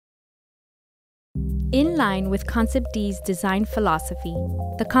In line with ConceptD's design philosophy,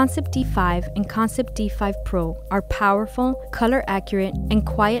 the ConceptD 5 and ConceptD 5 Pro are powerful, color-accurate, and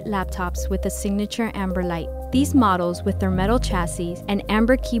quiet laptops with a signature amber light. These models, with their metal chassis and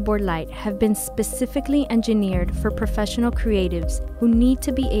amber keyboard light, have been specifically engineered for professional creatives who need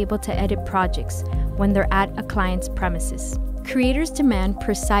to be able to edit projects when they're at a client's premises. Creators demand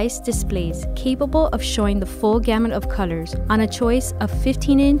precise displays capable of showing the full gamut of colors on a choice of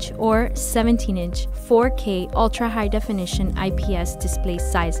 15-inch or 17-inch 4K ultra-high-definition IPS display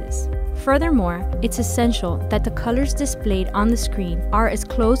sizes. Furthermore, it's essential that the colors displayed on the screen are as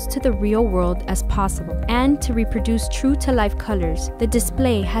close to the real world as possible. And to reproduce true-to-life colors, the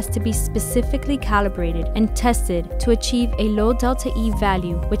display has to be specifically calibrated and tested to achieve a low delta E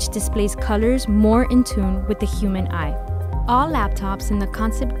value, which displays colors more in tune with the human eye. All laptops in the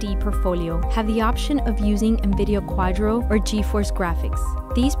ConceptD portfolio have the option of using NVIDIA Quadro or GeForce graphics.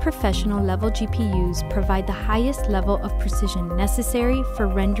 These professional-level GPUs provide the highest level of precision necessary for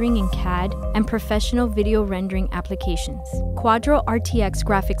rendering in CAD and professional video rendering applications. Quadro RTX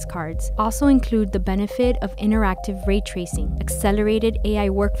graphics cards also include the benefit of interactive ray tracing, accelerated AI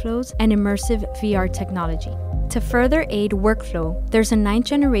workflows, and immersive VR technology. To further aid workflow, there's a 9th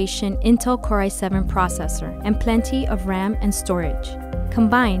generation Intel Core i7 processor and plenty of RAM and storage.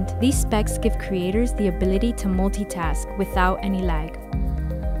 Combined, these specs give creators the ability to multitask without any lag.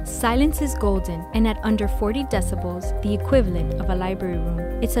 Silence is golden, and at under 40 decibels, the equivalent of a library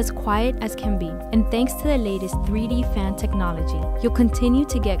room, it's as quiet as can be. And thanks to the latest 3D fan technology, you'll continue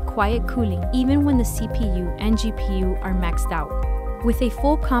to get quiet cooling even when the CPU and GPU are maxed out. With a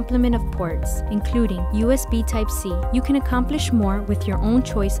full complement of ports, including USB Type-C, you can accomplish more with your own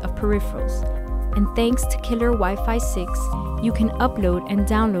choice of peripherals. And thanks to killer Wi-Fi 6, you can upload and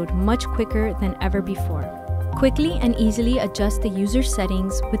download much quicker than ever before. Quickly and easily adjust the user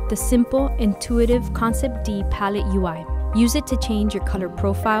settings with the simple, intuitive ConceptD palette UI. Use it to change your color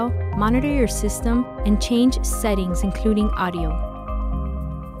profile, monitor your system, and change settings including audio.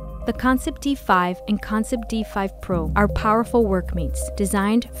 The ConceptD 5 and ConceptD 5 Pro are powerful workmates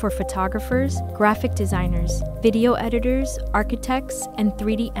designed for photographers, graphic designers, video editors, architects, and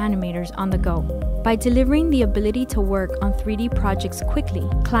 3D animators on the go. By delivering the ability to work on 3D projects quickly,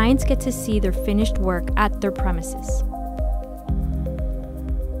 clients get to see their finished work at their premises.